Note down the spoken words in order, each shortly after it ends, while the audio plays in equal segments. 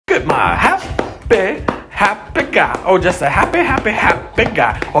at my happy, happy guy. Oh, just a happy, happy, happy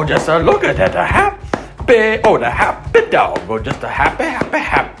guy. Oh, just a look at that, a happy, oh, the happy dog. Oh, just a happy, happy,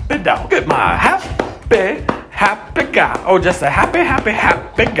 happy dog. Look at my happy, happy guy. Oh, just a happy, happy,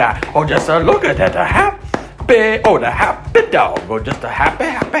 happy guy. Oh, just a look at that, a happy, oh, the happy dog. Oh, just a happy,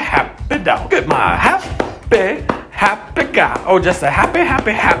 happy, happy dog. Look at my happy, happy guy. Oh, just a happy,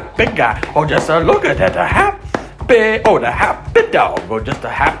 happy, happy guy. Oh, just a look at that, a happy, oh, the happy dog. Oh, just a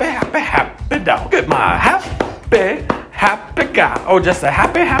happy, happy, happy dog. Look at my happy, happy guy. Oh, just a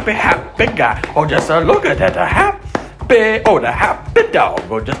happy, happy, happy guy. Oh, just a look at that, a happy, oh, the happy dog.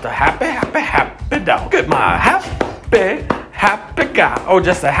 Oh, just a happy, happy, happy dog. Look at my happy, happy guy. Oh,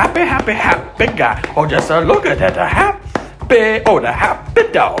 just a happy, happy, happy guy. Oh, just a look at that, a happy, oh, the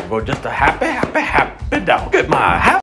happy dog. Oh, just a happy, happy, happy dog. Look at my happy.